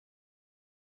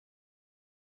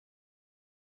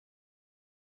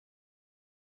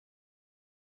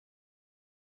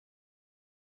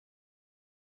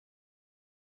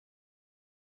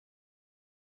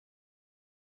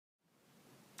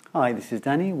Hi, this is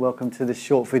Danny. Welcome to this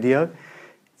short video.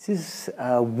 This is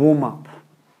a warm-up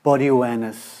body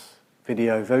awareness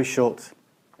video, very short,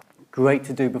 great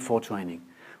to do before training.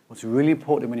 What's really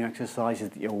important when you exercise is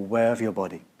that you're aware of your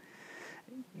body.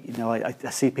 You know, I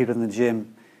see people in the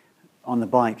gym on the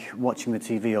bike watching the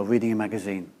TV or reading a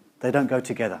magazine. They don't go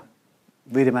together.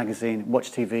 Read a magazine,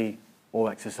 watch TV, or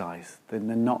exercise. They're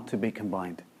not to be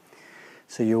combined.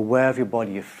 So you're aware of your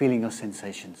body, you're feeling your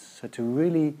sensations. So to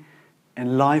really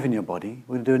enliven your body,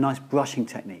 we're going to do a nice brushing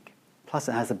technique. Plus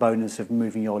it has the bonus of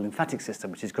moving your lymphatic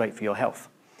system, which is great for your health.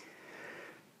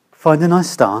 Find a nice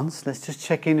stance. Let's just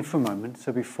check in for a moment.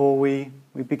 So before we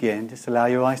begin, just allow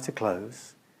your eyes to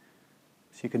close.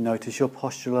 So you can notice your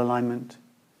postural alignment.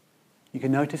 You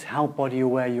can notice how body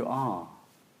aware you are.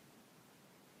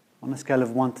 On a scale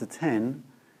of 1 to 10,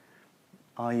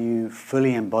 are you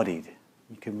fully embodied?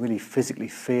 You can really physically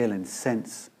feel and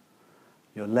sense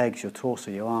your legs, your torso,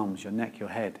 your arms, your neck, your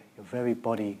head. You're very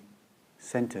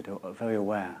body-centered or very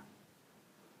aware.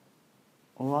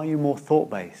 Or are you more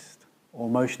thought-based or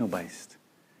emotional-based?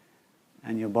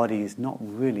 And your body is not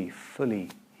really fully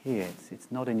here.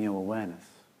 It's not in your awareness.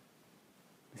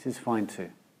 This is fine too,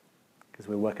 because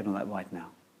we're working on that right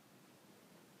now.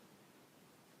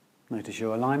 Notice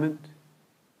your alignment.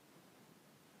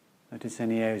 Notice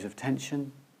any areas of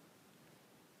tension.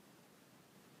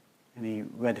 Any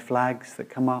red flags that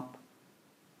come up.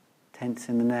 Tense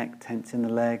in the neck, tense in the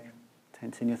leg,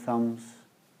 tense in your thumbs,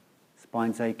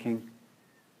 spine's aching,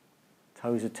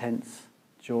 toes are tense,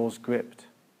 jaws gripped.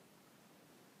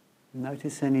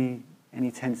 Notice any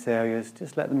tense areas,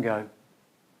 just let them go.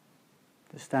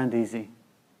 Just stand easy,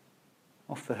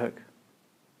 off the hook,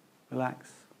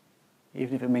 relax,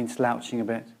 even if it means slouching a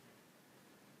bit.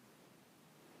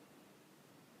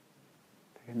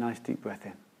 Take a nice deep breath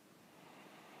in.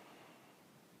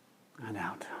 And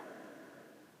out.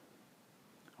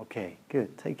 Okay,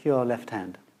 good. Take your left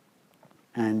hand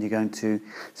and you're going to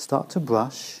start to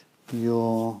brush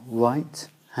your right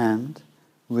hand,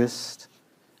 wrist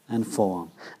and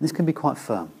forearm. And this can be quite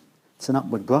firm. It's an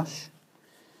upward brush.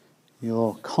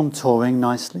 You're contouring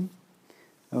nicely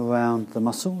around the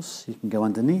muscles. You can go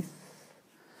underneath.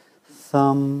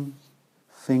 Thumb,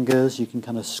 fingers, you can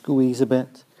kind of squeeze a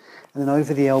bit. And then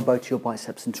over the elbow to your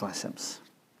biceps and triceps.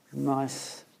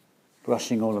 Nice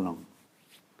brushing all along.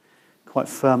 Quite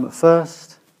firm at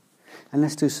first. And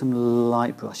let's do some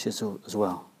light brushes as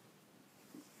well.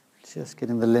 Just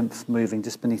getting the lymph moving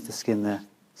just beneath the skin there.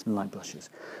 Some light brushes.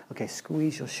 Okay,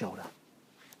 squeeze your shoulder.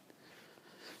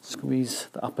 Squeeze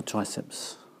the upper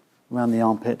triceps. Around the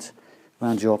armpit,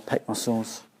 around your pec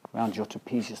muscles, around your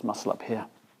trapezius muscle up here.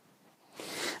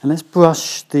 And let's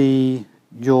brush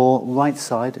your right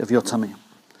side of your tummy.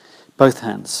 Both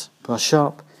hands. Brush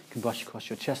up. You can brush across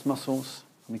your chest muscles.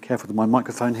 Be careful with my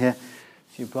microphone here.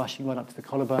 So you're brushing right up to the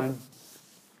collarbone.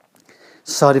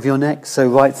 Side of your neck, so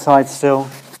right side still.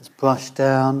 Just brush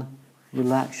down,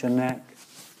 relax your neck.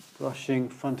 Brushing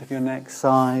front of your neck,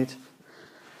 side.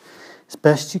 As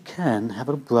best you can, have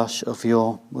a brush of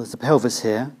there's the pelvis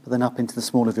here, but then up into the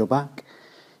small of your back.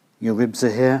 Your ribs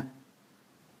are here.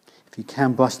 If you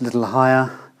can brush a little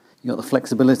higher, you've got the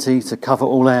flexibility to cover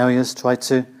all areas. Try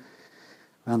to.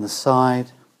 Around the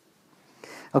side.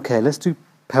 Okay, let's do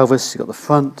pelvis. You've got the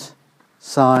front,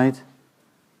 side,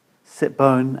 sit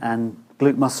bone and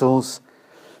glute muscles,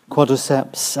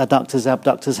 quadriceps, adductors,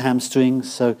 abductors, hamstrings.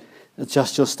 So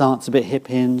adjust your stance a bit, hip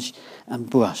hinge, and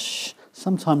brush.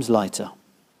 Sometimes lighter,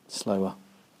 slower.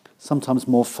 Sometimes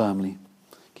more firmly.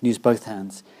 You can use both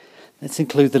hands. Let's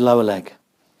include the lower leg.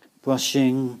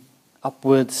 Brushing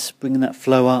upwards, bringing that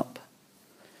flow up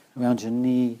around your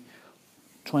knee.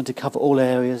 Trying to cover all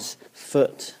areas,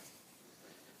 foot.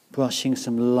 Brushing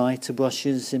some lighter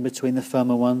brushes in between the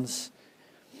firmer ones.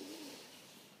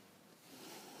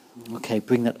 Okay,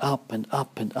 bring that up and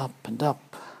up and up and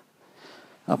up.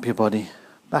 Up your body,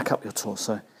 back up your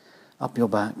torso, up your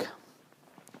back.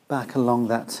 Back along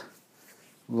that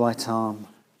right arm.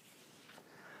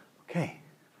 Okay,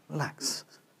 relax.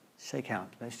 Shake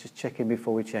out. Let's just check in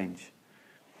before we change.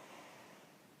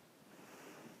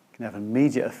 Can have an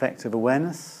immediate effect of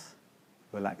awareness,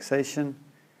 relaxation.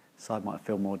 Side might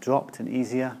feel more dropped and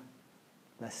easier,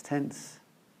 less tense.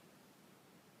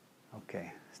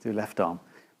 Okay, let's do left arm.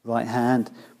 Right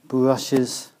hand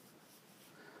brushes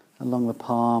along the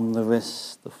palm, the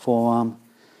wrist, the forearm.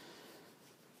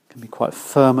 Can be quite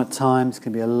firm at times,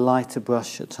 can be a lighter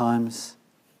brush at times.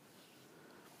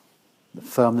 The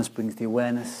firmness brings the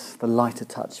awareness, the lighter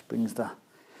touch brings the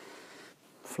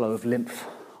flow of lymph,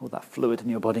 all that fluid in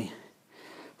your body.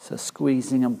 So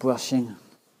squeezing and brushing,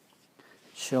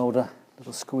 shoulder,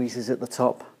 little squeezes at the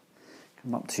top,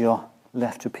 come up to your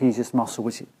left trapezius muscle,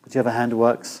 whichever hand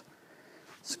works.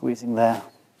 Squeezing there.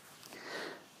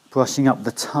 Brushing up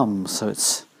the tum, so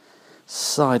it's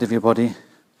side of your body,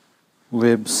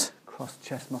 ribs, cross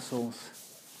chest muscles.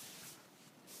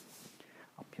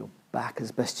 Up your back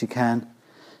as best you can.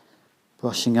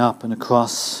 Brushing up and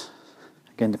across.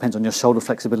 Again, depends on your shoulder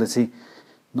flexibility.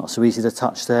 Not so easy to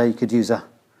touch there. You could use a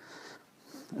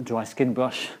dry skin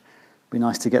brush. Be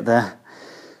nice to get there.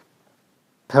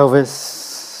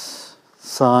 Pelvis,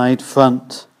 side,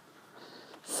 front,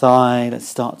 thigh. Let's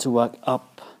start to work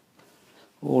up,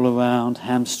 all around,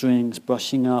 hamstrings,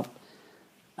 brushing up,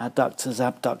 adductors,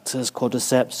 abductors,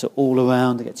 quadriceps, so all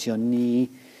around to get to your knee.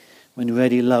 When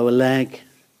ready, lower leg,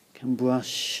 can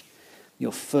brush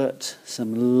your foot,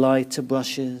 some lighter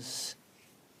brushes,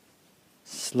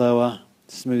 slower,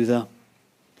 smoother,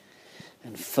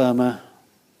 and firmer.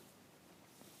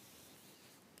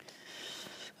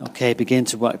 Okay, begin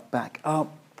to work back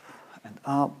up and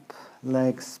up,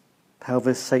 legs,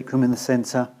 pelvis, sacrum in the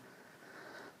center,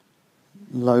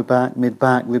 low back, mid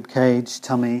back, rib cage,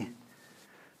 tummy,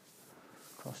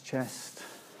 cross chest,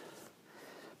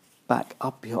 back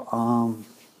up your arm,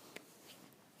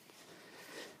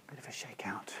 bit of a shake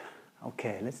out.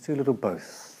 Okay, let's do a little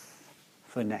both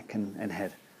for neck and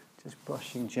head. Just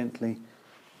brushing gently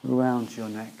around your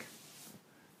neck,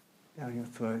 down your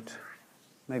throat.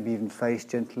 Maybe even face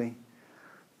gently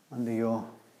under your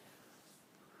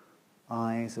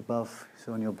eyes, above,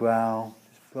 so on your brow.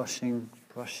 Just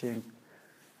brushing,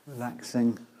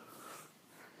 relaxing.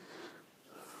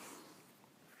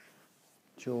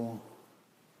 Jaw.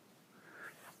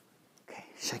 Okay,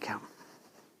 shake out.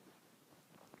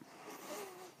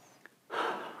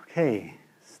 Okay,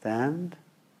 stand.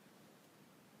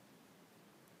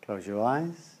 Close your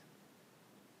eyes.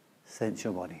 Sense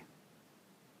your body.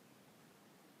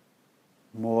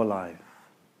 More alive,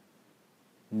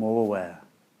 more aware,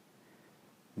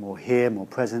 more here, more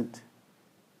present,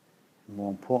 more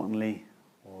importantly,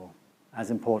 or as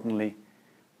importantly,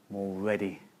 more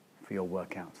ready for your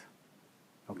workout.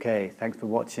 Okay, thanks for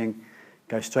watching.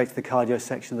 Go straight to the cardio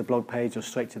section of the blog page or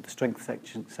straight to the strength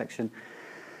section.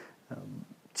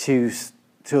 Choose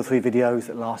 2 or 3 videos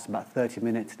that last about 30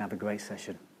 minutes and have a great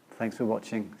session. Thanks for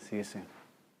watching. See you soon.